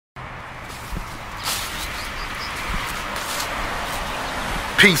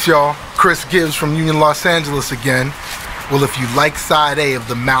Peace, y'all. Chris Gibbs from Union, Los Angeles again. Well, if you like side A of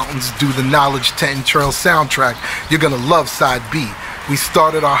the Mountains Do the Knowledge Tenton Trail soundtrack, you're gonna love side B. We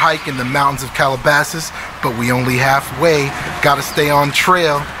started our hike in the mountains of Calabasas, but we only halfway. Gotta stay on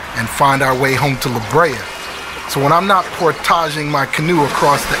trail and find our way home to La Brea. So when I'm not portaging my canoe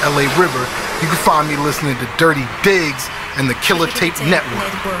across the LA River, you can find me listening to DirtyDiggs and the Killer Tape Network.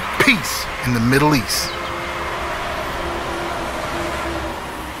 Peace in the Middle East.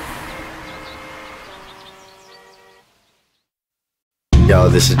 Yo,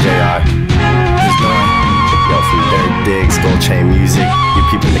 this is JR. Yo, from DirtyDiggs, Gold Chain Music. You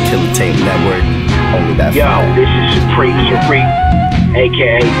people in the Killer Tape Network. Only that Yo, fire. this is Preparin For Rain,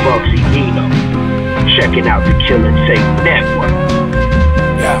 aka Bugsy Dino. Checking out the Killer Tape Network.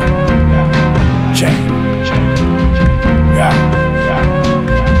 Yeah.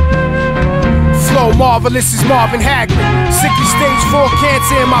 Flow marvelous is Marvin Hagler. Sickly stage 4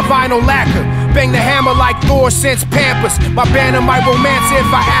 cancer in my vinyl lacquer. Bang the hammer like Thor since Pampers. My banner might romance if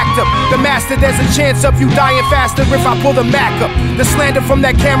I act up. The master, there's a chance of you dying faster if I pull the Mac up. The slander from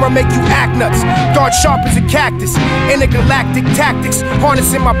that camera make you act nuts. Dart sharp as a cactus. Intergalactic tactics,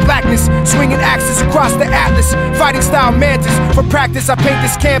 harnessing my blackness. Swinging axes across the atlas. Fighting style mantis. For practice, I paint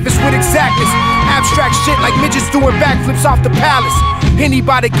this canvas with exactness. Abstract shit like midgets doing backflips off the palace. Henny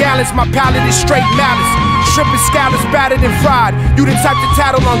by the gallons, my palate is straight malice. Shrimp and scallops battered and fried. You the type to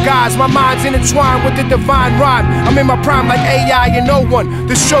tattle on guys. My mind's intertwined with the divine rhyme. I'm in my prime like AI and no one.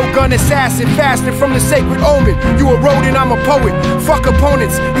 The Shogun assassin, fasting from the sacred omen. You a rodent, I'm a poet. Fuck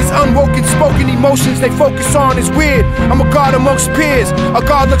opponents. These unwoken spoken emotions they focus on is weird. I'm a god amongst peers. A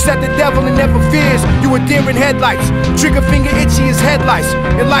god looks at the devil and never fears. You a deer in headlights. Trigger finger itchy as headlights.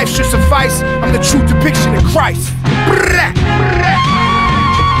 Your life should suffice. I'm the true depiction of Christ.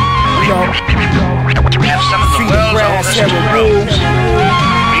 We have some of the world's oldest roads.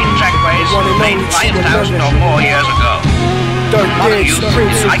 Green trackways made 5,000 or more years ago. Modern youth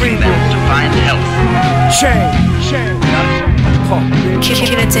is hiking them to find health.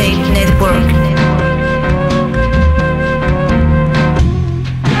 Killer Tape Network.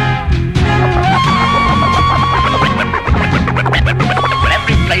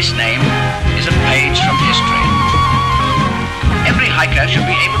 Every place name is a page from history. Every hiker should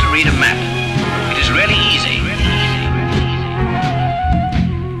be able to read a map. It is really easy.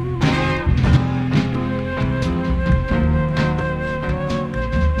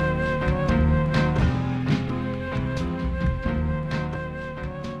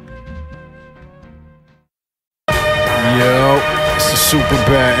 Yo, it's the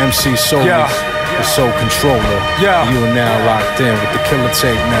Superbad MC Solace, the Soul Controller. You are now locked in with the Killer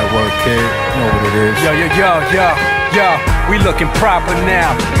Tape Network, kid. You know what it is. Yo, we looking proper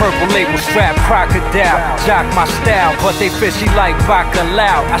now. Purple label strap, crocodile. Jock my style, but they fishy like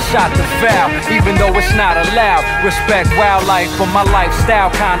bacalao. I shot the foul, even though it's not allowed. Respect wildlife, but my lifestyle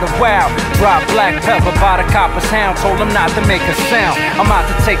kinda wild. Drop black pepper by the copper's hound. Told him not to make a sound. I'm out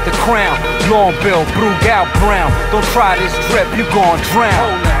to take the crown. Long bill, Brugal Brown. Don't try this drip, you gon'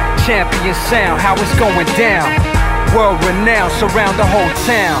 drown. Champion sound, how it's going down. World renowned, surround the whole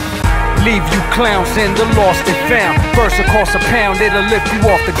town. Leave you clowns in the lost and found. First it costs a pound, it'll lift you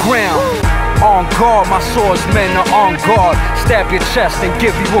off the ground. On guard, my swordsmen are on guard. Stab your chest and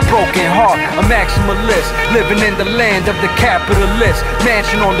give you a broken heart. A maximalist, living in the land of the capitalist.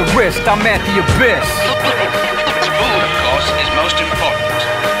 Mansion on the wrist, I'm at the abyss. Food, of course, is most important.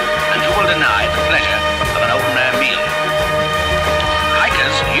 And who will deny the pleasure of an open-air meal?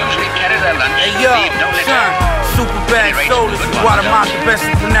 Hikers usually carry their lunch and leave no litter. Superbad, Solace, Guatemala, best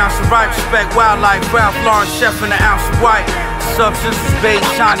to pronounce it right. Respect wildlife, Ralph Lauren, chef in an ounce of white. Substance was beige,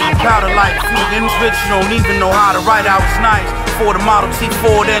 shiny, and powder light. Food in this bitch, you don't even know how to write. I was nice. For the Model T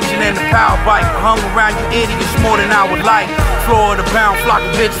Ford engine and the power bike. Hung around you idiots more than I would like. Florida bound, flock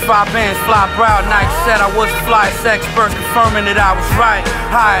of bitches, 5 bands, fly brow nights. Said I was a fly expert, confirming that I was right.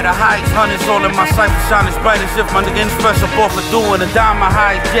 High at the heights, hundreds all in my sight. Shine as bright as if my nigga special bought for doing a dime my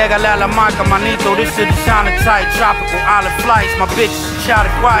height. Llega la marca, manito, this shit is shining tight. Tropical island flights, my bitches shot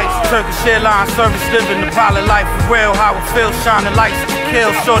it twice. Turkish Airlines service, living the pilot life for real. How it feels, shining lights to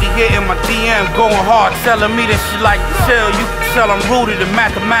kill. Shorty hitting my DM, going hard, telling me that she like to chill. You can tell I'm rooted in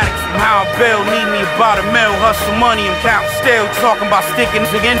mathematics. From how I build, need me about a mil. Hustle money, I'm counting still. Talking about sticking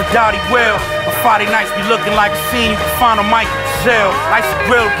in the dotty well. On Friday nights be looking like a scene. You can find a mic in jail. Ice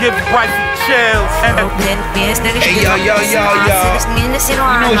grill, give you wifey chills. Hey yo, you know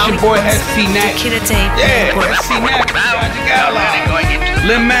it's your boy Estee Nack. Yeah, Estee Nack.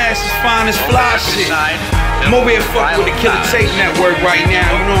 Lil Mass is fine as fly shit. I'm over here fucking with the Killer Tape Network right now,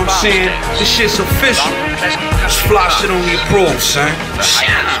 you know what I'm saying? This shit's official. This fly shit only approved, son. The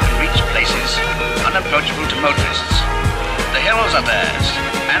highways can reach places unapproachable to motorists. The hills are theirs,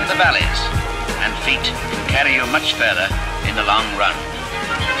 and the valleys, and feet can carry you much further in the long run.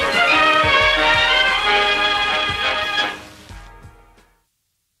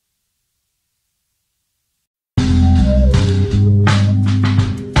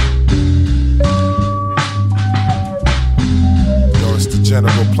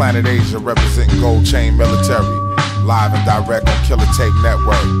 General Planet Asia representing Gold Chain Military. Live and direct on Killer Tape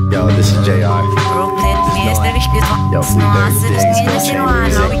Network. Yo, this is JR. Yo, free DirtyDiggs, Gold Chain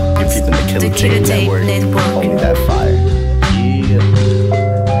Music. You're peeping the Killer Tape Network. Only that fire.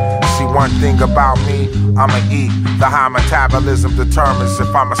 Yeah. See one thing about me, I'ma eat. The high metabolism determines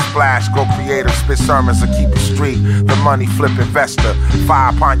if I'ma splash, go creative, spit sermons, or keep it street. The money flip investor,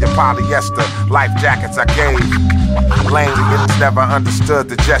 fire upon your polyester. Life jackets I gave. Lame niggas never understood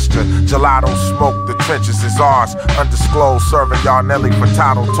the gesture. Gelato smoke, the trenches is ours. Undisclosed, serving y'all Nelly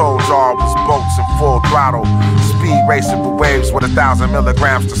Furtado. Told y'all was boats in full throttle. Speed racing with waves with 1,000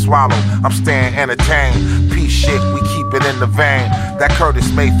 milligrams to swallow. I'm staying entertained. Peace shit, we keep it in the vein. That Curtis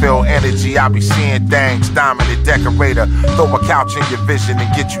Mayfield energy, I be seeing things. Dominant decorator, throw a couch in your vision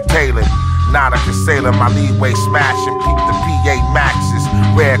and get you tailored. Nautica sailor, my leeway smashing. Peep the PA Maxes,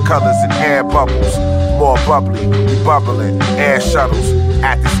 rare colors and air bubbles. More bubbly, we bubbling, air shuttles.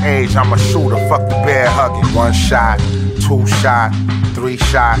 At this age, I'm a shooter, fuck the bear hugging. 1 shot, 2 shot, 3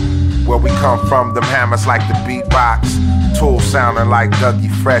 shot. Where we come from, them hammers like the beatbox. Tools sounding like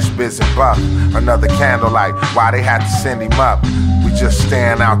Dougie Fresh, Biz and Buck. Another candlelight, why they had to send him up. We just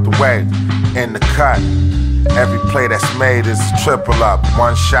stand out the way, in the cut. Every play that's made is a triple up.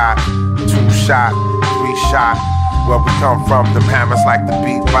 1 shot, 2 shot, 3 shot. Where we come from, them hammers like the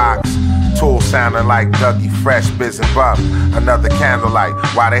beatbox. Tools sounding like Dougie Fresh, Biz and Buck. Another candlelight,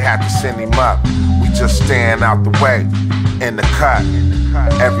 why they had to send him up. We just stand out the way, in the cut.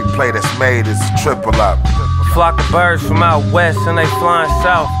 Every play that's made is a triple up. Flock of birds from out west and they flying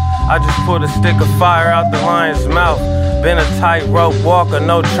south. I just put a stick of fire out the lion's mouth. Been a tightrope walker,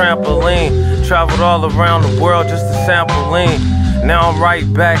 no trampoline. Traveled all around the world just to sample lean. Now I'm right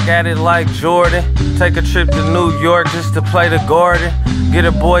back at it like Jordan. Take a trip to New York just to play the garden. Get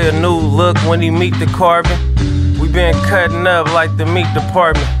a boy a new look when he meet the carbon. We been cutting up like the meat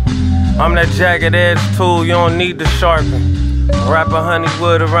department. I'm that jagged edge tool you don't need to sharpen. Wrap a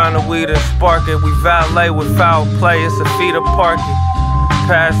honeywood around the weed and spark it. We valet with foul play, it's a feet of parking.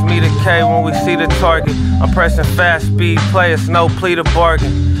 Pass me the K when we see the target. I'm pressing fast speed play, it's no plea to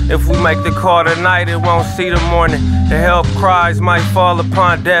bargain. If we make the call tonight, it won't see the morning. The help cries might fall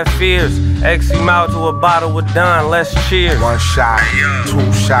upon deaf ears. X him out to a bottle with Don, let's cheers. 1 shot,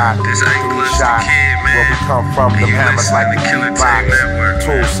 2 shot, 3 shot. Where we come from, them hammers like the beatbox.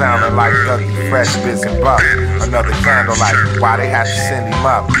 Tools sounding like Dougie Fresh, Biz and Buck. Another candlelight, why they had to send him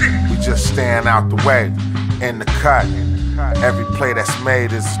up. We just stand out the way, in the cut. Every play that's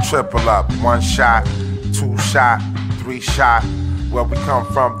made is a triple up. 1 shot, 2 shot, 3 shot. Where we come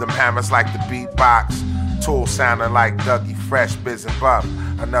from, them hammers like the beatbox. Tools sounding like Dougie Fresh, Biz and Buck.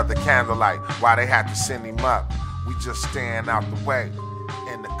 Another candlelight, why they had to send him up. We just stand out the way,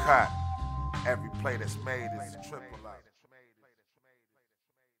 in the cut. Every play that's made is a triple up.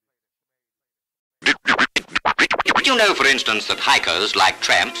 Did you know, for instance, that hikers, like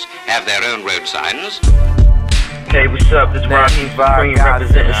tramps, have their own road signs? Hey, what's up? This is Rahiem Supreme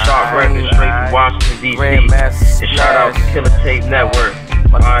representing Sharp Records straight from Washington, D.C. And shout out to Killer Tape Network.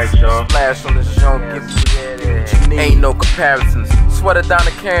 Alright, y'all. Splash on this Jhon, ain't no comparisons. Sweater down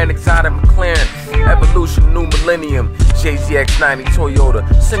the Karen, exotic McLaren. Evolution, new millennium. JZX90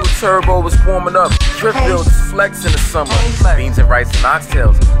 Toyota. Single turbo was warming up. Drift builds flex in the summer. Beans and rice and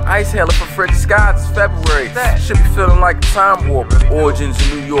oxtails. Ice hailer for frigid skies. It's February. Should be feeling like a time warp. Origins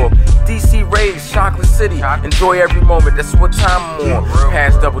in New York. DC Rays, Chocolate City. Enjoy every moment, that's what time I'm on.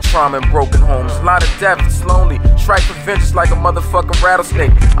 Past double trauma and broken homes. A lot of death, it's lonely. Strike for vengeance like a motherfucking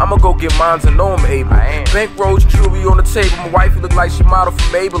rattlesnake. I'ma go get mines and know I'm able. Bank rolls, jewelry on the table. My wifey look like she modeled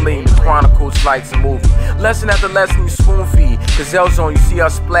for Maybelline. The Chronicles, lights and movie. Lesson after lesson, you spoon feed. Gazelle zone, you see her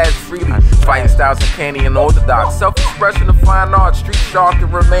splash freely. Fighting styles and candy and orthodox. Self-expression of fine art. Street shark, it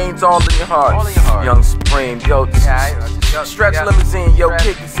remains all in your heart. Young Supreme, yo, stretch limousine, yo,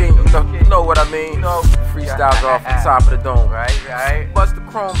 kick the scene. You know what I mean? Freestyles off the top of the dome. Bust the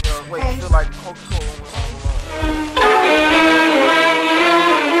chrome, wait, feel like Coca-Cola.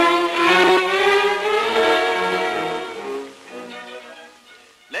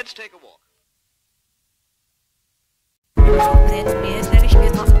 Let's take a walk.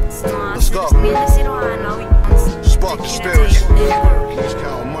 Let's go.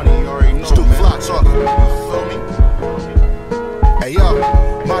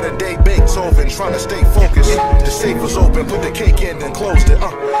 trying to stay focused. The safe was open, put the cake in, then closed it.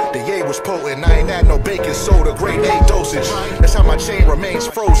 The yay was potent, I ain't had no baking soda, grade A dosage. That's how my chain remains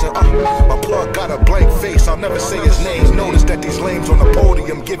frozen. My plug got a blank face, I'll never say his name. Notice that these lames on the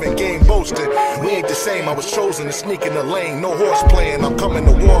podium giving game boasting. We ain't the same, I was chosen to sneak in the lane. No horse playing, I'm coming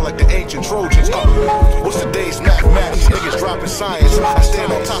to war like the ancient Trojans. What's the day's mathematics? Niggas dropping science. I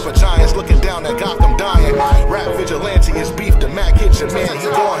stand on top of giants, looking down at Gotham dying. Rap vigilante is beef, the Mac hits your man. He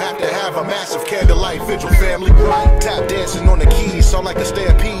gon' have a massive candlelight vigil, family. Tap dancing on the keys, sound like a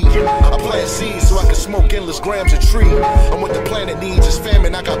stampede. I plant seeds so I can smoke endless grams of tree. I'm what the planet needs, it's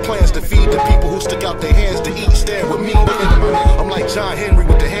famine. I got plans to feed the people who stick out their hands to eat. Stand with me. I'm like John Henry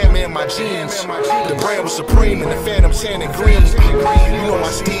with the hammer in my jeans. The brand was supreme and the phantom tan and green. You know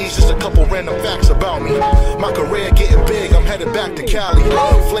my steez, just a couple random facts about me. My career getting big, I'm headed back to Cali.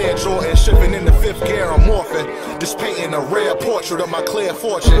 Flare Jordan, shipping in the 5th gear, I'm morphing. This painting a rare portrait of my clear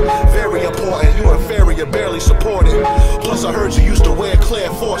fortune. Very important, you inferior, barely supported. Plus I heard you used to wear clear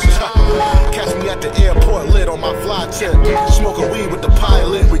forces. Catch me at the airport lit on my fly tip. Smoking weed with the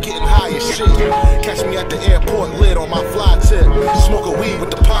pilot, we getting high as shit. Catch me at the airport lit on my fly tip. Smoking weed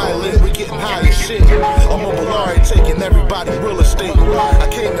with the pilot, we getting high as shit. I'm a Bellari taking everybody real estate. I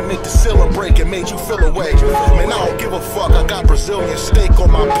came to make the ceiling break and made you feel away. Man, I don't give a fuck, I got Brazilian steak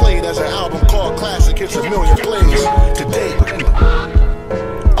on my plate. As an album called Classic hits 1 million plays to date.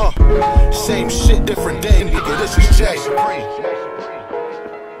 Same shit, different day, nigga, this is Jay.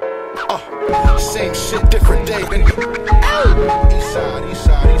 Same shit, different day, nigga. Eastside,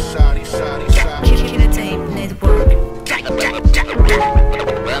 eastside, eastside, eastside, eastside. Killer Network.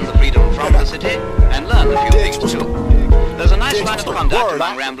 Learn the freedom from the city and learn a few things too. There's a nice line of conduct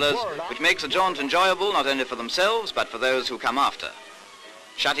among ramblers which makes the jaunt enjoyable not only for themselves but for those who come after.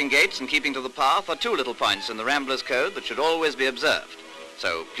 Shutting gates and keeping to the path are 2 little points in the Rambler's code that should always be observed.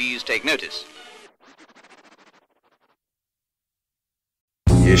 So please take notice.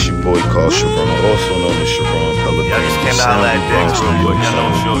 It's your boy called Sherron, also known as Sherron. Y'all just came out like that,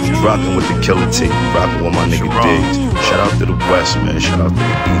 rocking with the Killer Tape, rocking with my nigga Diggs. Shout out to the West, man. Shout out to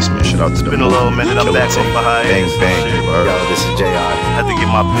the East, man. Shout out to the been a little minute, I'm back on my Bang, bang. Yo, this is JR. Had to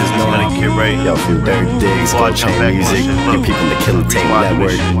get my business money get right. Yo, for DirtyDiggs, Gold Chain Music, you people in the Killer Tape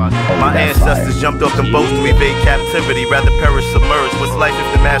Network. My ancestors jumped off them boats to evade captivity, rather perish submerged. What's life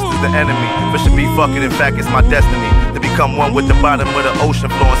if the master's the enemy? Fish should be fucking, in fact, it's my destiny to become one with the bottom of the ocean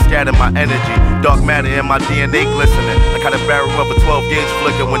floor and scatter my energy. Dark matter in my DNA glistening, like how the barrel of a 12-gauge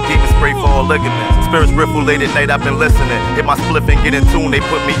flicker when demons spray for all ligaments. Spirits riffle late at night, I've been listening. Hit my spliff and get in tune, they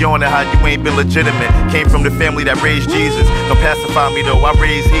put me on it how you ain't been legitimate. Came from the family that raised Jesus. Don't pacify me though, I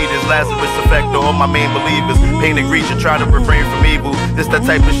raise heaters. Lazarus effect to all my main believers. Pain and greed, you try to refrain from evil. This that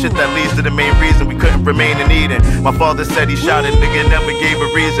type of shit that leads to the main reason we couldn't remain in Eden. My father said he shot it, nigga never gave a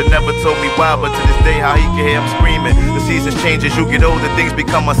reason. Never told me why, but to this day how he can hear him screaming. The seasons change as you get older, things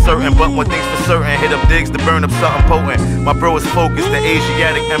become uncertain. But when things for certain, hit up digs to burn up something potent. My bro is focused, the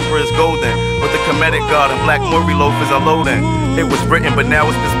Asiatic emperor is golden. With the Kemetic god and black Murray loafers unloading. It was written, but now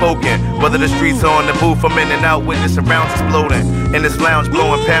it's been spoken. Whether the streets are on the booth, I'm in and out, witnessing rounds exploding. In this lounge,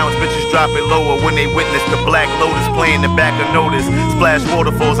 blowing pounds, bitches drop it lower when they witness the Black Lotus playing the back of notice. Splash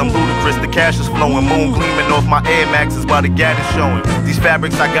waterfalls, I'm ludicrous, the cash is flowing. Moon gleaming off my Air Maxes while the gat is showing. These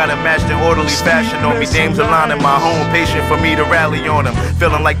fabrics I got matched in orderly fashion on me. Dames aligning my home, patient for me to rally on them.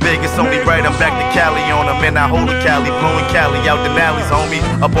 Feeling like Vegas, only right, I'm back to Cali on them. And I hold a Cali, blowing Cali out the alleys, homie.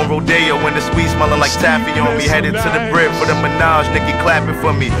 Up on Rodeo when the sweet smelling like taffy on me. Headed to the bridge for the menage, nigga clapping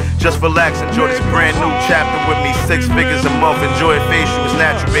for me. Just relax, enjoy this brand new chapter with me. 6 figures a month, enjoy it facial, it's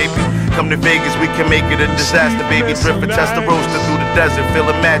natural, baby. Come to Vegas, we can make it a disaster, baby. Drift and test the roaster through the desert,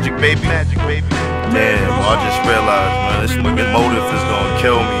 feeling magic, baby. Damn, well, I just realized, man, this nigga motive is gonna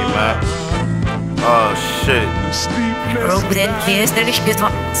kill me, man. Oh, shit.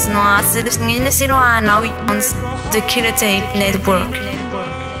 The Killer Tape Network.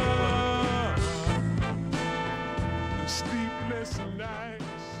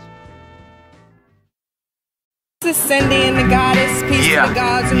 This is Sindian, the goddess, peace to the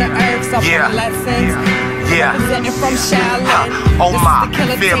gods and the earth, so lessons. Representing from Shaolin. Oh my,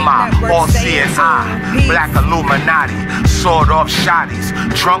 fear my, all seeing eye. Black Illuminati, sawed off shotties.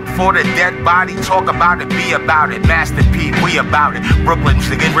 Drunk for the dead body, talk about it, be about it. Master P, we about it. Brooklyn's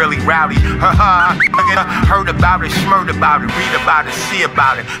to get really rowdy. Heard about it, smurred about it, read about it, see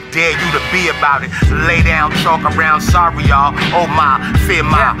about it. Dare you to be about it. Lay down, chalk around, sorry y'all. Oh my, fear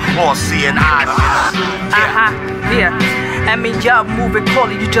my, all seeing eyes. I mean, y'all moving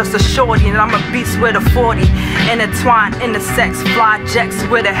coolly, you just a shorty, and I'm a beast with a 40. Intertwine, intersex, fly jets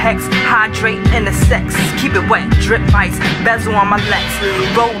with a hex, hydrate in the sex. Keep it wet, drip ice, bezel on my legs.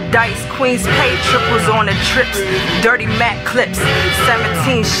 Roll dice, queens pay, triples on the trips. Dirty Mac clips,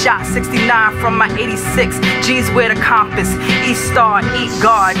 17 shots, 69 from my 86. G's with a compass, East Star, Eat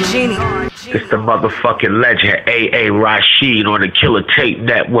Guard, Genie. It's the motherfucking legend, A.A. Rashid on the Killer Tape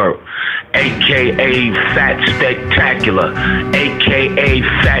Network, a.k.a. Fat Spectacular, a.k.a.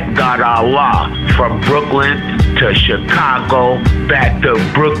 Fat God Allah. From Brooklyn to Chicago, back to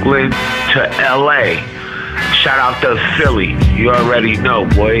Brooklyn to L.A. Shout out to Philly, you already know,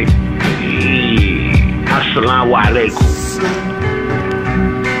 boy. Assalamu alaikum.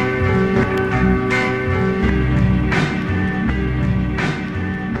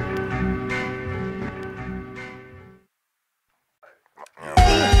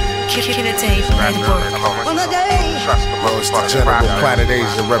 It's the General Planet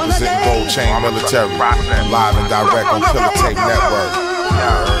Asia representing Gold Chain Military. Live and direct on Killer Tape Network.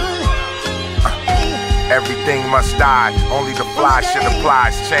 Everything must die, only the fly shit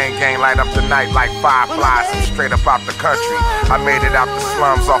applies. Chain gang light up the night like fireflies. I'm straight up out the country. I made it out the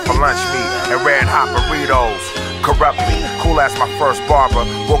slums off of lunch meat and red hot burritos. Corruptly, cool as my first barber.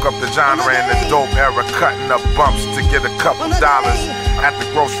 Woke up the genre in the dope era, cutting up bumps to get a couple dollars. At the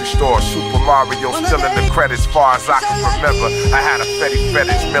grocery store, Super Mario still in the credits far as I can remember. I had a Fetty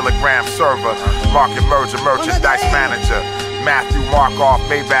Fetish milligram server, market merger, merchandise manager. Matthew Markoff,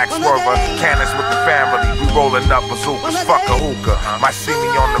 Maybach Swerver, cannons with the family, we rolling up bazookas, fuck a hookah. Might see me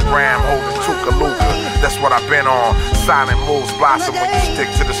on the gram holding Tuka Luka, that's what I've been on. Silent moves blossom when you stick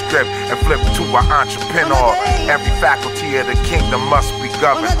to the script and flip to an entrepreneur. Every faculty of the kingdom must be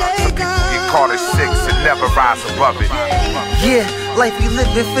governed. Some people get caught at 6 and never rise above it. Yeah, life we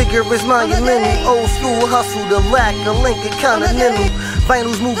live in figure is monumental. Old school hustle, the lack of Lincoln Continental.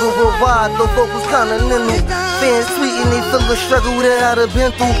 Vinyls moving worldwide, though focus continental. Fans tweeting, they feel the struggle that I'd have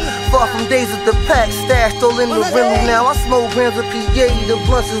been through. Far from days with the pack, stashed all in the rental. Now I smoke grams of PA, the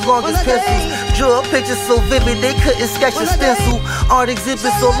blunts as long as pencils. Draw pictures so vivid, they couldn't sketch a stencil. Art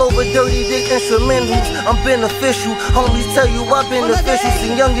exhibits all over DirtyDiggs instrumentals. I'm beneficial, homies tell you I'm beneficial.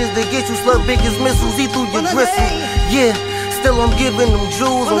 See youngest they get you, slug big as missiles, eat through your gristle. Yeah. Still I'm giving them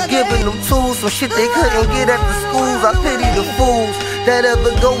jewels, I'm giving them tools. Some shit they couldn't get at the schools. I pity the fools that ever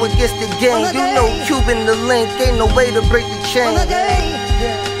go against the gang. You know Cuban the link, ain't no way to break the chain.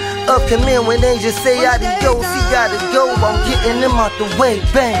 Up come in when they just say adios, he gotta go, I'm getting him out the way,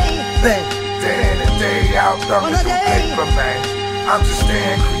 bang, bang. Day in and day out, thumbing through paper, man. I'm just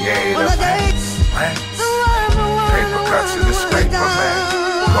staying creative, hands. Paper cuts in the scraper, man.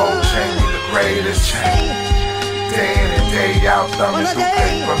 Gold chain be the greatest chain. Day in and day out, thumbing through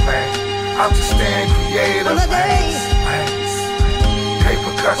paper, man. I'm just staying creative, hands.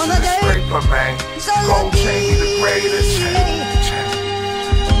 Paper cuts in the scraper, man. Gold chain be the greatest chain.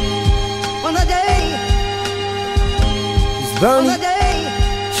 It's Bernie.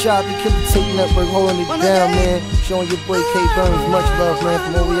 Shout out to Killer Tape Network holding it down, man. Showing your boy K.Burns much love, man,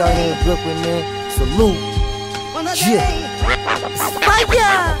 from over out here in Brooklyn, man. Salute. Yeah.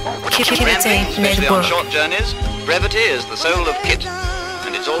 Especially on short journeys, brevity is the soul of kit,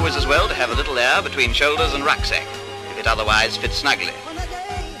 and it's always as well to have a little air between shoulders and rucksack, if it otherwise fits snugly.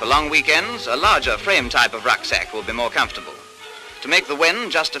 For long weekends, a larger frame type of rucksack will be more comfortable. To make the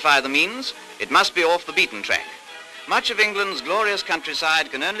when justify the means, it must be off the beaten track. Much of England's glorious countryside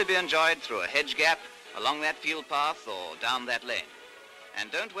can only be enjoyed through a hedge gap, along that field path, or down that lane.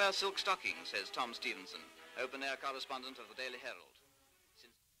 And don't wear silk stockings, says Tom Stevenson, open-air correspondent of the Daily Herald.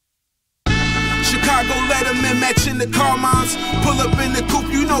 Chicago letterman matching the car mines. Pull up in the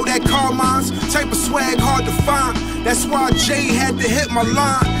coupe, you know that car mines. Type of swag hard to find. That's why Jay had to hit my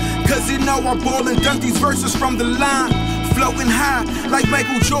line. Cause he know I ball and dunk these verses from the line. Floating high like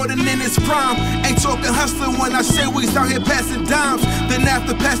Michael Jordan in his prime. Ain't talking hustling when I say we's out here passing dimes. Then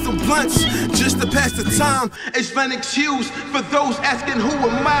after pass the blunts, just to pass the time. It's an excuse for those asking who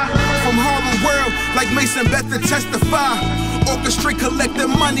am I. From Harlem World, like Mason Beth to testify. Orchestrate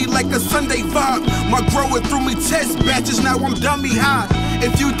collecting money like a Sunday vibe. My grower threw me test batches, now I'm dummy high.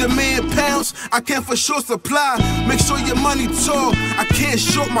 If you demand pounds, I can for sure supply. Make sure your money tall, I can't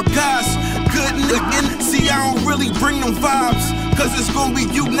short my guys. Good nigga, see I don't really bring them vibes. Cause it's gonna be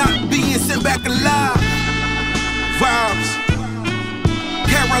you not being sent back alive. Vibes.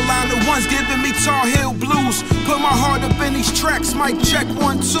 Carolina ones giving me Tar Heel blues. Put my heart up in these tracks, mic check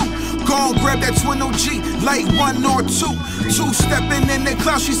 1, 2. Go and grab that twin OG, like 1 or 2. Two-stepping in the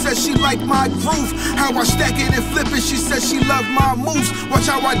cloud, she said she liked my groove. How I stack it and flip it, she said she loved my moves. Watch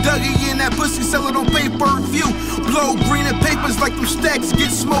how I dug it in that pussy, sell it on pay-per-view. Blow green and papers like them stacks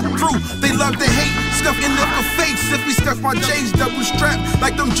get smoked through. They love to hate, stuff in the face. If we stuff my J's double strap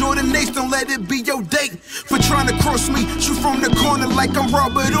like them Jordan 8s, don't let it be your date. For trying to cross me, shoot from the corner like I'm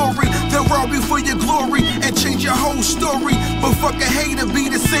Robert Ory. They'll rob you for your glory and change your whole story. But fuck a hater, be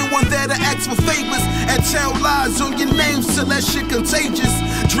the same one that'll ask for favors and tell lies on your names till that shit contagious.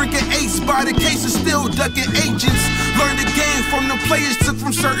 Drinking ace by the case and still ducking agents. Learn the game from the players took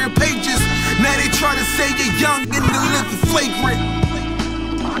from certain pages. Now they try to say you're young and the living flagrant.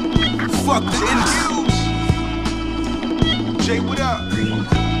 Fuck the interviews. Jay, what up?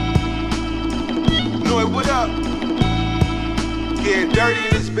 Noy, what up? Yeah, dirty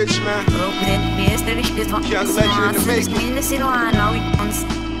in this bitch, man. Young legend in the making.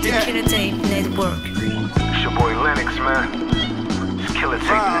 DirtyDiggs Network. It's your boy Lenox, man. It's Killer Tape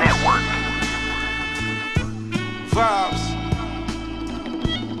Network. Vibes.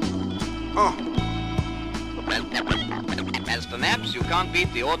 As for maps, you can't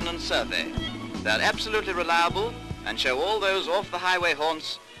beat the Ordnance Survey. They're absolutely reliable and show all those off-the-highway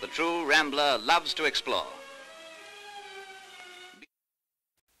haunts the true rambler loves to explore.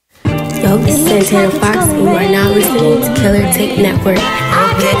 Yo, this is Santana Fox, and you are now listening to Killer Tape Network. The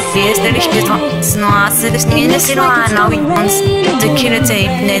Killer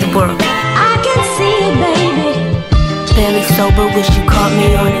Tape Network. I can see it, baby. Barely sober, wish you caught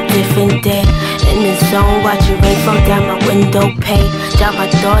me on a different day. In the zone, watching rain fall down my window pane. Drop my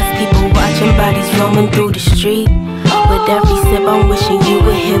thoughts, people watching, bodies roaming through the street. With every sip, I'm wishing you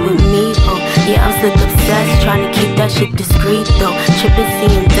were here with me. Oh, yeah, I'm slick obsessed, trying to keep that shit discreet though. Tripping,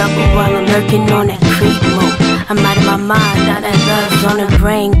 seeing double while I'm lurking on that creep mode. I'm out of my mind, now that love's on the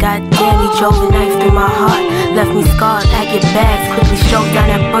brain. Goddamn, he drove a knife through my heart. Left me scarred, pack your bags, quickly strode down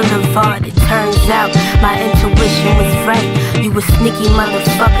that boulevard. It turns out my intuition was right. You a sneaky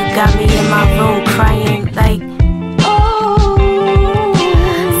motherfucker, got me in my room crying like,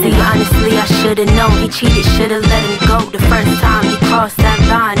 see, honestly, I should've known he cheated, should've let him go. The first time he crossed that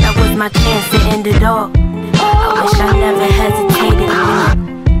line, that was my chance to end it all. I wish I never hesitated.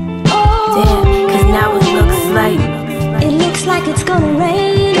 Damn, cause now it looks like it's gonna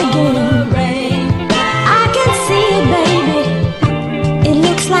rain again. I can see it, baby. It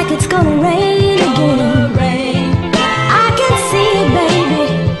looks like it's gonna rain again. I can see it, baby.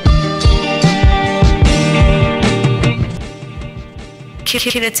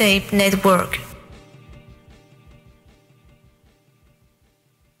 Killer Tape Network.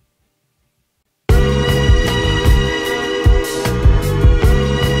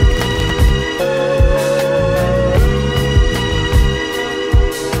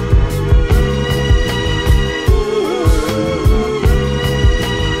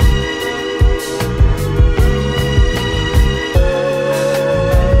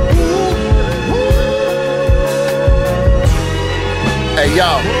 Hey yo,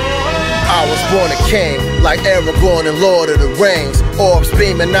 I was born a king, like Aragorn and Lord of the Rings. Orbs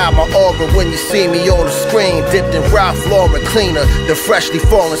beaming out my aura when you see me on the screen. Dipped in Ralph Lauren cleaner, the freshly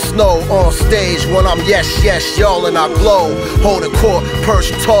fallen snow. On stage when I'm yes, y'all and I glow. Holding court,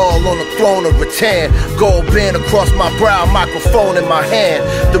 perched tall on the throne of rattan. Gold band across my brow, microphone in my hand.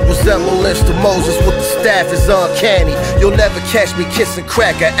 The resemblance to Moses with the staff is uncanny. You'll never catch me kissing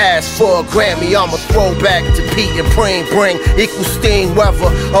crack or ass for a Grammy. I'm a throwback to Pete and Preem, bring equal steam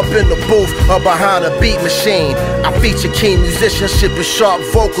weather up in the booth or behind a beat machine. I feature keen musicianship and sharp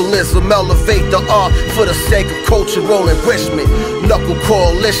vocalism, elevate the art for the sake of cultural enrichment. Knuckle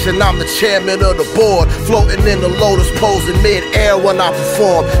coalition, I'm the chairman of the board, floating in the lotus pose in mid-air when I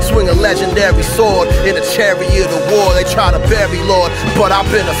perform. Swing a legendary sword in a chariot of war. They try to bury Lord, but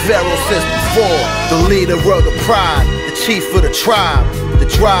I've been a pharaoh since before. The leader of the pride, the chief of the tribe. The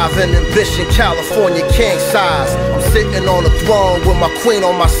drive and ambition, California king size. I'm sitting on the throne with my queen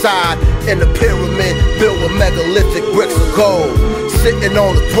on my side. In the pyramid built with megalithic bricks of gold. Sitting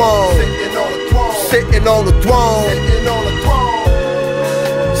on the throne, sitting on the throne,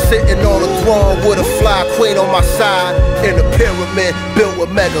 sitting on the throne with a fly queen on my side. In the pyramid built with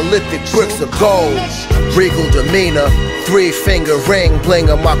megalithic bricks of gold. Regal demeanor, 3-finger ring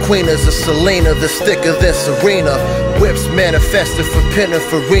blinger. My queen is a Selena, the thicker than Serena. Whips manifested for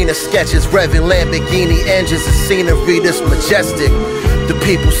Pininfarina sketches. Revving Lamborghini engines and scenery this majestic. The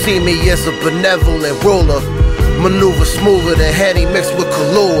people see me as a benevolent ruler. Maneuver smoother than Henny mixed with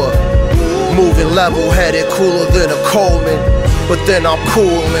Kahlua. Moving level-headed, cooler than a Coleman. But then I'm cool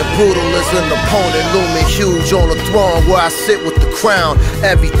and brutal as an opponent, looming huge on the throne where I sit with the crown.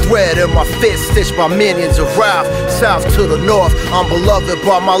 Every thread in my fit stitched by minions arrive. South to the north, I'm beloved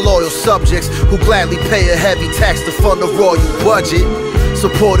by my loyal subjects who gladly pay a heavy tax to fund the royal budget.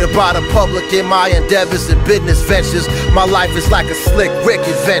 Supported by the public in my endeavors and business ventures. My life is like a slick Rick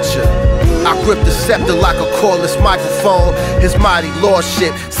adventure. I grip the scepter like a cordless microphone. His mighty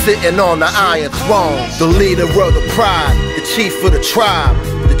lordship sitting on the iron throne. The leader of the pride, the chief of the tribe.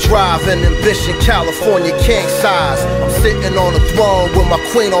 The drive and ambition, California king size. I'm sitting on the throne with my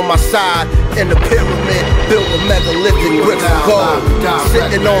queen on my side. In the pyramid, built with megalithic bricks of gold.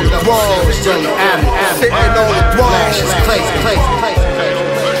 Sitting on the throne, sitting on the throne.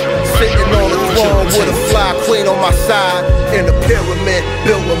 Sitting on the throne with a fly queen on my side. In the pyramid,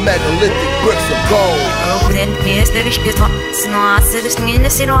 built with megalithic bricks of gold.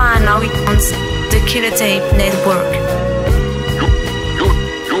 The Killer Tape Network.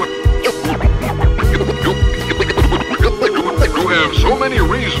 You have so many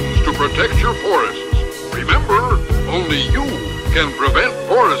reasons to protect your forests. Remember, only you can prevent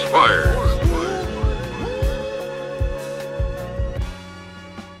forest fires.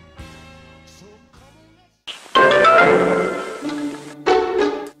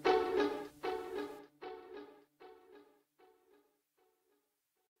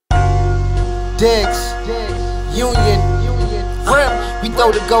 Diggs, Union, Rim. We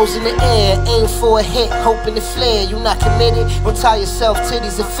throw the goals in the air, aim for a hit, hoping to flare. You not committed, don't tie yourself to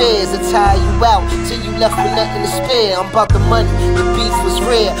these affairs. I tire you out till you left with nothing to spare. I'm about the money, the beef was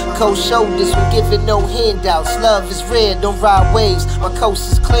rare. Cold shoulders when giving no handouts. Love is rare, don't ride waves. My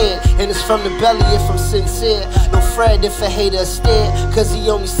coast is clear, and it's from the belly if I'm sincere. No fret if a hater stare, cause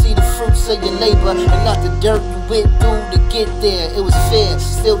he only see the fruits of your labor and not the dirt you went through to get there. It was fair,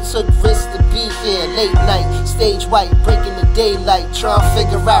 still took risks to be here. Late night, stage white, breaking the daylight. Try and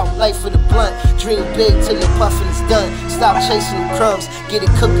figure out life for the blunt. Dream big till the puffin' is done. Stop chasing the crumbs, get it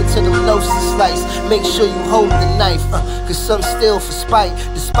cooked until the loaves is sliced. Make sure you hold the knife, cause some steal for spite.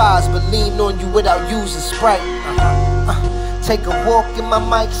 Despise but lean on you without using Sprite. Take a walk in my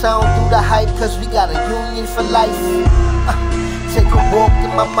mic, sound through the hype, cause we got a union for life. Take a walk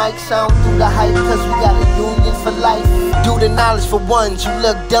in my mic, sound through the hype, cause we got a union for life. Do the knowledge for ones, you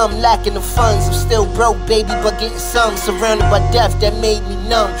look dumb, lacking the funds. I'm still broke, baby, but getting some. Surrounded by death that made me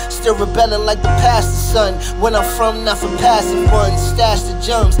numb. Still rebelling like the pastor's son. When I'm from, not for passive ones. Stash the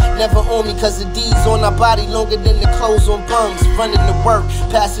jumps, never on me, cause the D's on our body longer than the clothes on bums. Running to work,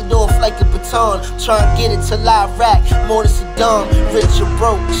 pass it off like a baton. Try and get it till I rack, more than Saddam. Rich or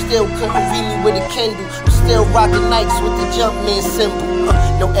broke, still couldn't read me with a Kindle. I'm still rocking Nikes with the Jumpman symbol.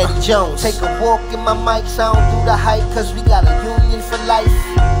 No Eddie Jones. Take a walk in my mic, sound through the hype, cause we got a union for life.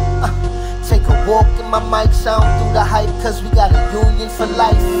 Take a walk in my mic, sound through the hype, cause we got a union for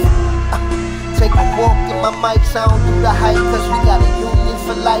life. Take a walk in my mic, sound through the hype, cause we got a union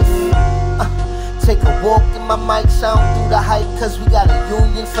for life. Take a walk in my mic, sound through the hype, cause we got a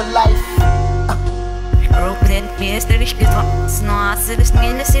union for life.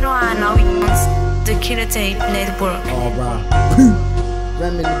 The Killer Tape Network. Alright.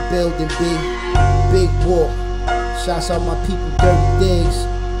 Rem in the building, big war. Shouts out my people, DirtyDiggs.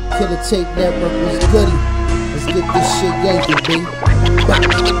 Killer Tape Network was goody. Let's get this shit yanking,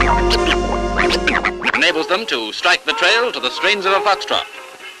 Enables them to strike the trail to the strains of a foxtrot.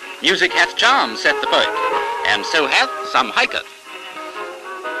 Music hath charm, saith the poet, and so hath some hikers.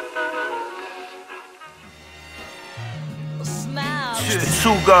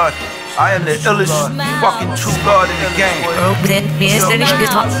 True God, I am the illest fucking true God in the game.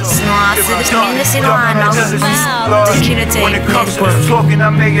 When it comes to this talking, I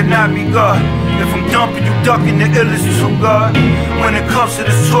may or not be God. If I'm dumping, you ducking the illest true God. When it comes to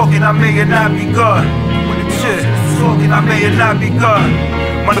this talking, I may or not be God. When it is talking, I may or not be God.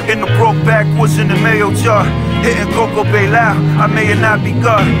 My in the broke backwoods in the mayo jar. Hitting Coco Bay loud, I may or not be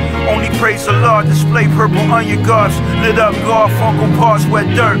God. Only praise the Lord, display purple onion guards. Lit up Garfunkel parts, wet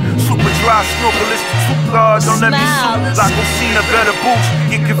dirt. Super dry, snorkelist, two guards. Don't let me suit like Osina, better boots.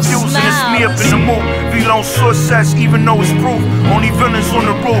 Get confused and it's me up in the mood. V-Lone success, even though it's proof. Only villains on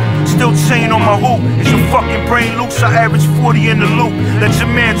the roof, still chain on my hoop. Is your fucking brain loose? I average 40 in the loop. Let your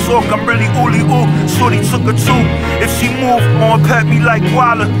man talk, I'm really ooly ooh. Shorty took a two. If she move, on pat me like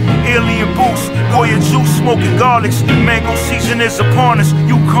Walla. Alien boots, Goya juice, smoking garlics. Mango season is upon us.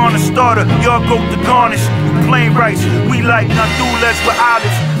 You corner starter, y'all go to garnish. You plain rice, we like Honduras with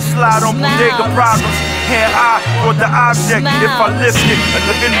olives. slide on bodega problems. Here I brought the object. If I lift it,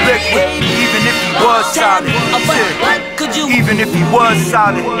 in liquid. Even if he was solid. Even if he was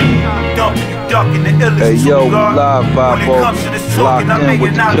solid. Ducking the illest. Hey yo, live Bible. Locked in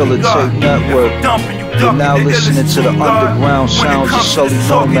with the Killer Tape Network. You're now listening to the underground sounds of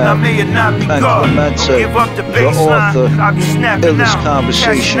Sullynomad. And Clemente, the author, illest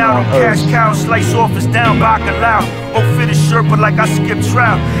conversation on earth. Cash cow, slice off his down, bacalao. Oh, fit his shirt, but like I skipped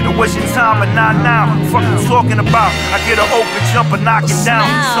trial. It was your time, but not now. Fuck you talking about? I get an open jumper, knock it down.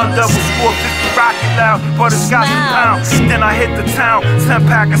 Sun double score, 50 rocket loud. Butterscotch a pound. Then I hit the town.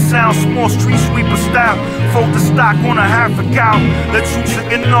 10-pack of sound, small street sweeper style. Fold the stock on a half a cow. Let you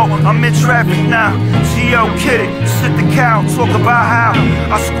chicken know I'm in traffic now. G.O. kid it, sit the cow. Talk about how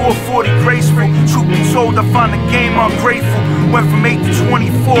I scored 40 graceful. Truth be told, I find the game ungrateful. Went from 8 to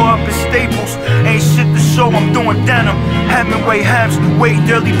 24 up in Staples. Ain't shit to show, I'm doing denim. Hemingway hems, weight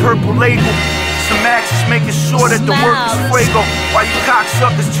daily purple label. Some axes making sure that the work is fuego. While you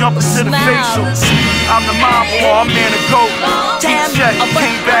cocksuckers jumping to the facial. I'm the mob boy, I'm man to go. Deep check,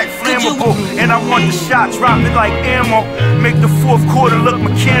 came back flammable. And I want the shot, drop it like ammo. Make the fourth quarter look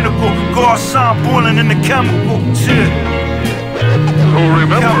mechanical. Guard sign boiling in the chemical. Shit. So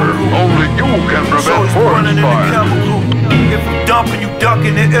remember, only you can prevent forest fire. If I'm dumping, you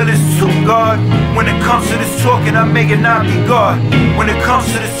ducking, the illest too, God. When it comes to this talking, I may it not be God. When it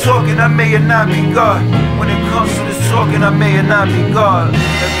comes to this talking, I may it not be God. When it comes to this talking, I may it not be God.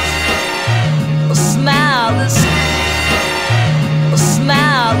 Smile,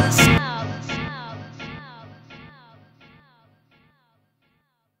 smile.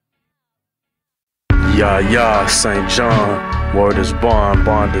 Yeah, St. Jhon, word is bond,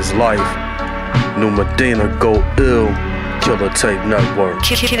 bond is life. New Medina, go ill, Killer Tape Network.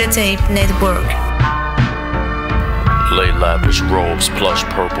 Killer Tape Network. Lay lavish robes, plush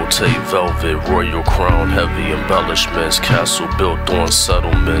purple tape, velvet, royal crown, heavy embellishments, castle built on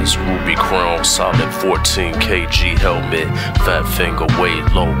settlements, ruby crown, solid 14 kg helmet, fat finger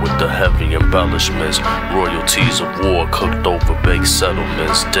weighed low with the heavy embellishments, royalties of war cooked over baked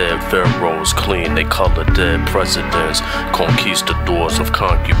settlements, dead pharaohs clean, they color dead presidents, conquistadors of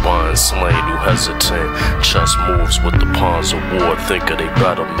concubines slain who hesitant, chess moves with the pawns of war, think of they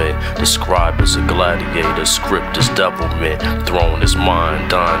betterment, the scribe is a gladiator, script is devil. Throne is mine,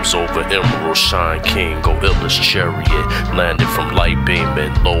 dimes over emerald, shine king, go illest chariot, landed from light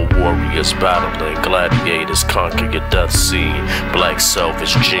beaming, low warriors battling, gladiators conquer your death scene, black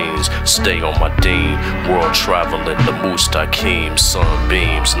selfish genes, stay on my dean, world traveling, the Mustaqim,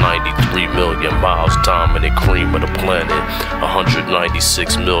 sunbeams, 93 million miles, dominant cream of the planet,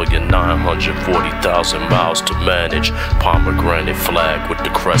 196,940,000 miles to manage, pomegranate flag with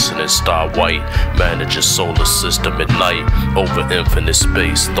the crescent and star white, manage a solar system at night, over infinite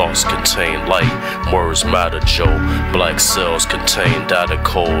space, thoughts contain light, words matter, Joe, black cells contain data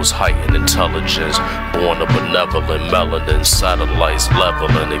codes, heightened intelligence, born of benevolent melanin, satellites level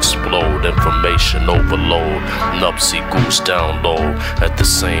and explode, information overload, nupsy goose download, at the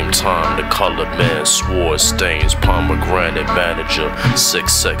same time the colored man swore stains, pomegranate manager, 6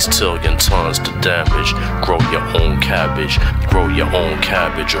 sextillion tons to damage, grow your own cabbage,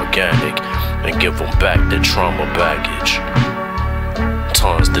 organic, and give them back their trauma baggage.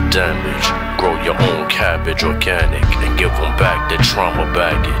 Tons to damage, grow your own cabbage organic, and give them back their trauma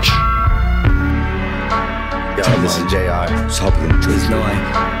baggage. Yo, this is JR. There's no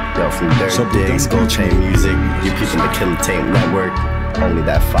yo, from DirtyDiggs, Gold Chain Music. You people in the Killer Tape Network. Only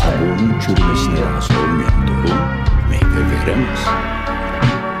that fire.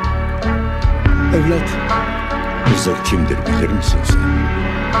 Evlat, kızlar kimdir bilir misin sen?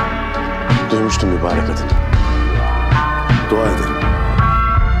 Duymuştum mübarek adını. Dua ederim.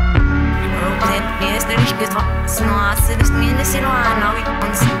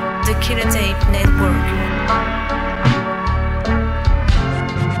 The Killer Tape Network.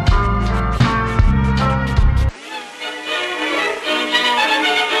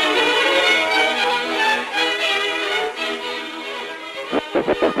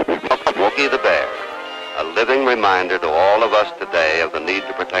 The Bear, a living reminder to all of us today of the need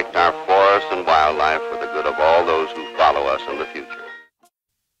to protect our forests and wildlife for the good of all those who follow us in the future.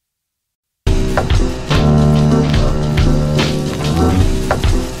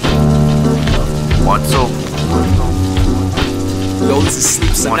 One, two. Yo, this is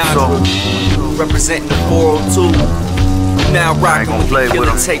Sleep Sinatra, representing the 402. Now rocking with the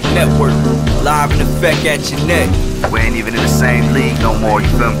Killer Tape Network, live in effect at your neck. We ain't even in the same league no more, you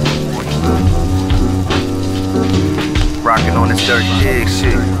feel me? Rocking on this DirtyDiggs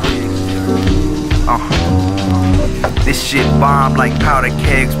shit. This shit bomb like powder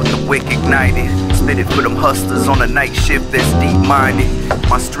kegs with the wick ignited. Spit it for them hustlers on the night shift that's deep-minded.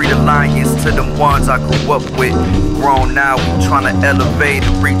 My street alliance to them ones I grew up with. Grown now, we tryna elevate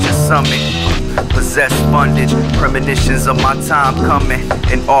and reach a summit. Possess fundage, premonitions of my time coming.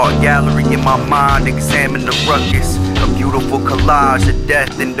 An art gallery in my mind, examine the ruckus. A beautiful collage of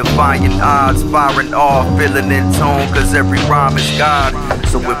death and defying odds. Firing off, feeling in tune, cause every rhyme is God.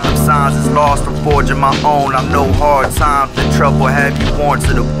 So if them signs is lost from forging my own, I know hard times and trouble have you worn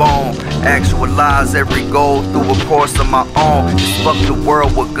to the bone. Actualize every goal through a course of my own. Just fuck the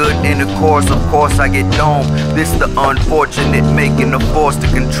world with good intercourse, of course I get domed. This the unfortunate making a force to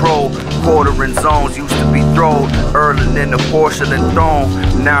control. Quartering zones used to be thrown, Erling in a porcelain throne.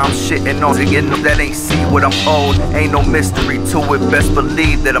 Now I'm shitting on again that ain't see what I'm owed. Ain't no mystery to it, best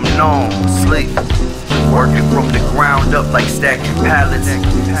believe that I'm known. Sleep. Working from the ground up like stacking pallets.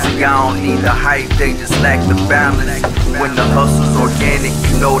 See, I don't need the hype, they just lack the balance. When the hustle's organic,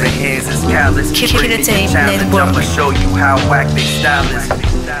 you know the hands is callous. Bring me a challenge, I'ma show you how whack they stylist.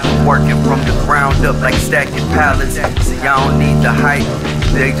 Working from the ground up like stacking pallets. See, I don't need the hype,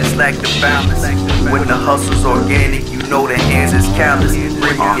 they just lack the balance. When the hustle's organic, you know the hands is callous.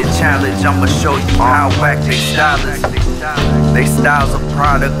 Bring me a challenge, I'ma show you how whack they stylist. They styles a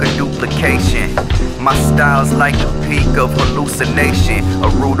product of duplication. My style's like the peak of hallucination. A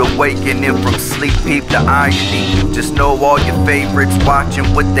rude awakening from sleep, peep the irony. Just know all your favorites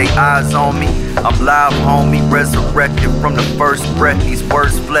watching with they eyes on me. I'm live, homie, resurrected from the first breath. These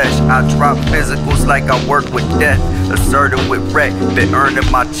words flesh, I drop physicals like I work with death. Assertive with wreck, been earning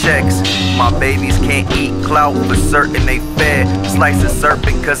my checks. My babies can't eat clout, for certain they fed. Slice a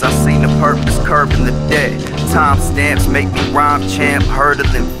serpent cause I seen the purpose curbing the dead. Time stamps make me rhyme champ,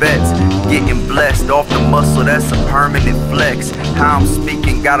 hurdling vets. Getting blessed off the muscle, that's a permanent flex. How I'm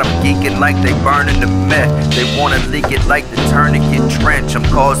speaking got them geeking like they burning the meth. They wanna leak it like the tourniquet trench. I'm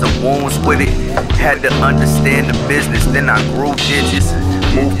causing wounds with it. Had to understand the business, then I grew digits.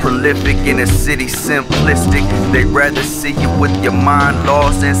 Move prolific in a city simplistic. They'd rather see you with your mind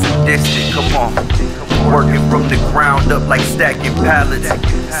lost and sadistic. Come on. Working from the ground up like stacking pallets.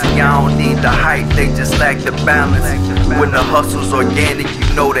 See, I don't need the hype, they just lack the balance. When the hustle's organic,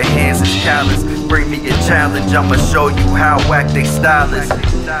 you know the hands is callous. Bring me a challenge, I'ma show you how whack they stylist.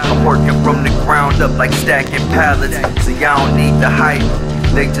 I'm working from the ground up like stacking pallets. See, I don't need the hype,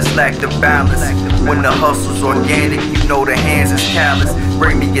 they just lack the balance. When the hustle's organic, you know the hands is callous.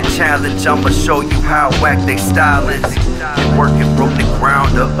 Bring me a challenge, I'ma show you how whack they stylist. Working from the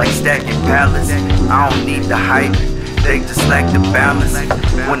ground up like stacking pallets. I don't need the hype, they just lack the balance.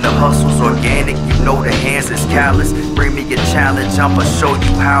 When the hustle's organic, you know the hands is callous. Bring me a challenge, I'ma show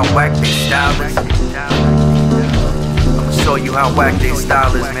you how whack they stylist. I'ma show you how whack they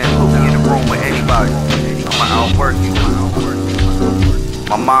stylist, man. Put me in the room with anybody, I'ma outwork you.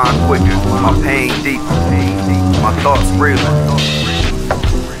 My mind quicker, my pain deeper, my thoughts realer.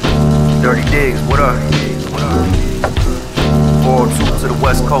 DirtyDiggs, what up? 402 to the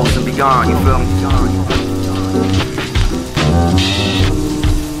West Coast and beyond, you feel me?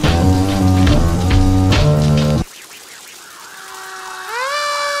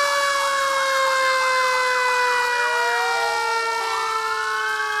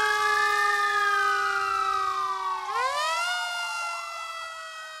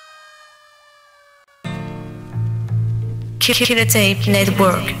 Killer Tape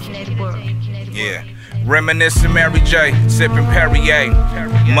Network. Yeah. Reminiscing Mary J, sipping Perrier.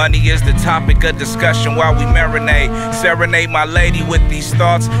 Money is the topic of discussion while we marinate. Serenade my lady with these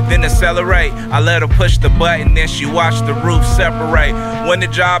thoughts, then accelerate. I let her push the button, then she watched the roof separate. When the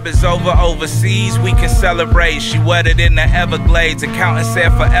job is over overseas, we can celebrate. She wedded in the Everglades, accountant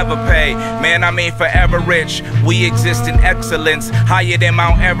said forever pay. Man, I mean forever rich. We exist in excellence, higher than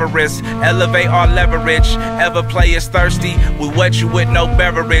Mount Everest. Elevate our leverage. Ever play is thirsty, we wet you with no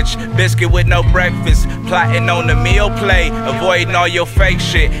beverage. Biscuit with no breakfast. Plotting on the meal play, avoiding all your fake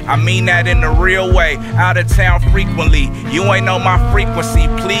shit. I mean that in a real way. Out of town frequently, you ain't know my frequency.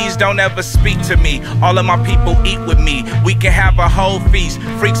 Please don't ever speak to me. All of my people eat with me. We can have a whole feast.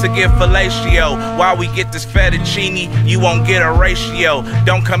 Freaks will get fellatio. While we get this fettuccine, you won't get a ratio.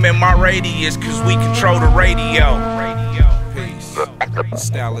 Don't come in my radius, cause we control the radio. Peace.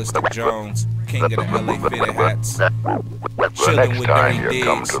 Stylistik Jones, king of the LA fitted hats. Chillin' with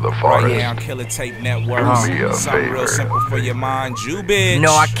DirtyDiggs, Rahiem, Killer Tape Network. Something real simple for your mind, you bitch.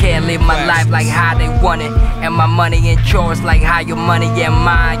 No, I can't live my life like how they want it, and my money and chores like how your money and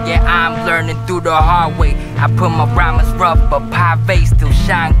mine. Yeah, I'm learning through the hard way. I put my rhymes rough, but pave still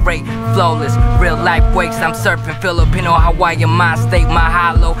shine great. Flawless, real life wakes. I'm surfing Filipino, Hawaiian mind state, my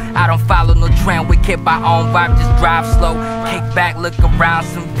hollow. I don't follow no trend, we keep our own vibe, just drive slow. Kick back, look around,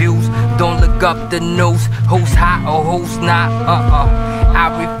 some views. Don't look up the news, who's hot or who's not. I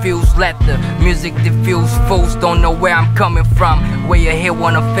refuse, let the music diffuse. Fools don't know where I'm coming from. Where you hear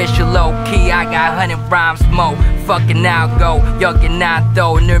one official low key, I got 100 rhymes more. Fucking now go, 여기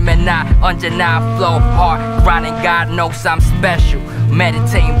나도 늘면 나 언제나 flow hard, grinding. God knows I'm special.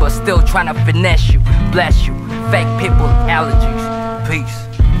 Meditating but still trying to finesse you. Bless you, fake people, allergies. Peace.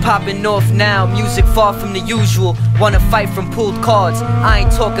 Popping off now, music far from the usual. Wanna fight from pulled cards, I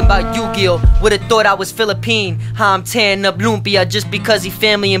ain't talking about Yu-Gi-Oh! Would've thought I was Philippine. How I'm tearing up lumpia just because he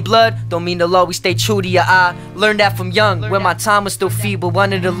family and blood. Don't mean they'll always stay true to you. I learned that from young, when my time was still feeble.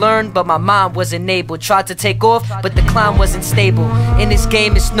 Wanted to learn, but my mind wasn't able. Tried to take off, but the climb wasn't stable. In this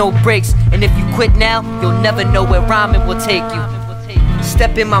game, it's no breaks, and if you quit now, you'll never know where rhyming will take you.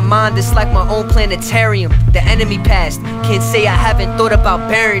 Step in my mind, it's like my own planetarium. The enemy passed, can't say I haven't thought about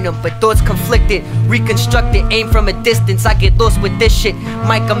burying them, but thoughts conflicted, reconstructed, aim from a distance. I get lost with this shit.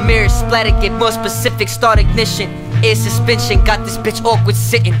 Mic a mirror, splatter, get more specific, start ignition. Air suspension, got this bitch awkward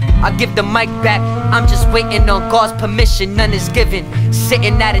sitting. I give the mic back, I'm just waiting on God's permission, none is given.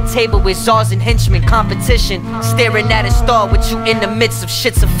 Sitting at a table with czars and henchmen, competition. Staring at a star with you in the midst of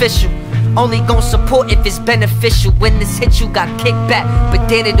shit's official. Only gon' support if it's beneficial. When this hit you got kicked back, but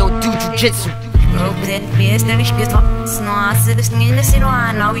then it don't do jujitsu.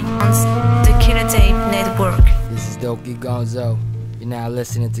 The Killer Tape Network. This is Doki Gonzo. You're now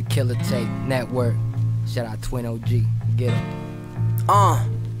listening to Killer Tape Network. Shout out Twin OG. Get him.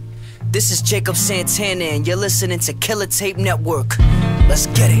 This is Jacob Santana, and you're listening to Killer Tape Network. Let's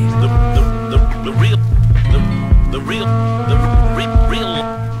get it.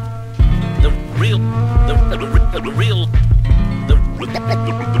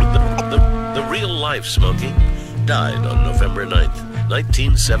 The real life Smokey died on November 9th,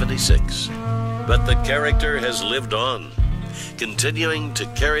 1976. But the character has lived on, continuing to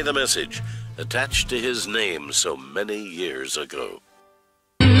carry the message attached to his name so many years ago.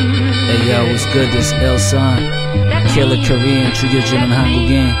 Hey yo, what's good? This Illson, Killer Korean 죽여주는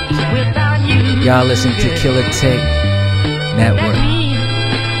한국인. Y'all listen to Killer Tape Network.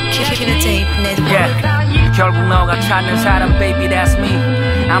 Killer Tape Network. 결국 너가 찾는 사람, baby, that's me.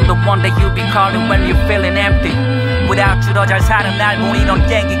 I'm the one that you be calling when you're feeling empty. Without you 더 잘 사는 날 보니 넌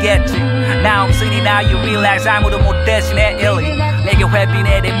땡기겠지. 나 없으니 now you relax, 아무도 못 대신해 일리. 내게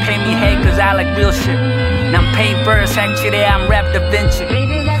회비내 they pay me hate cause I like real shit. 난 paper 생칠해, I'm rap da Vinci.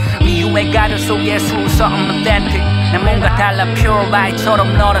 미움의 가루 속에 숨 something authentic. 난 뭔가 달라 pure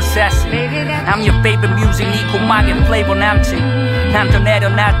light처럼 널 assess it. I'm your favorite music, 네 고막에 flavor 남지. 난 더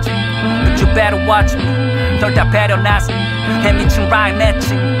내려놨지, but you better watch me. 덜 다 배려놨어, 해미친 rhyme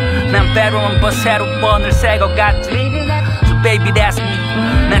냈지. 난 veteran but 새로 뻔을 새거 같지. So baby that's me.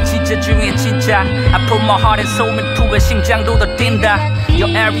 난 진짜 중에 진짜. I put my heart and soul into it. 심장도 더 뛴다. Your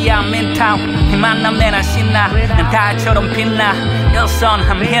area I'm in town. 이 만남 내나 신나. 난 달처럼 빛나. Illson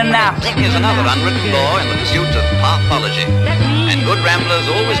I'm here now. Here's another unwritten law in the pursuit of pathology. And good ramblers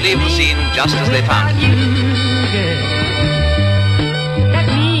always leave the scene just as they found it.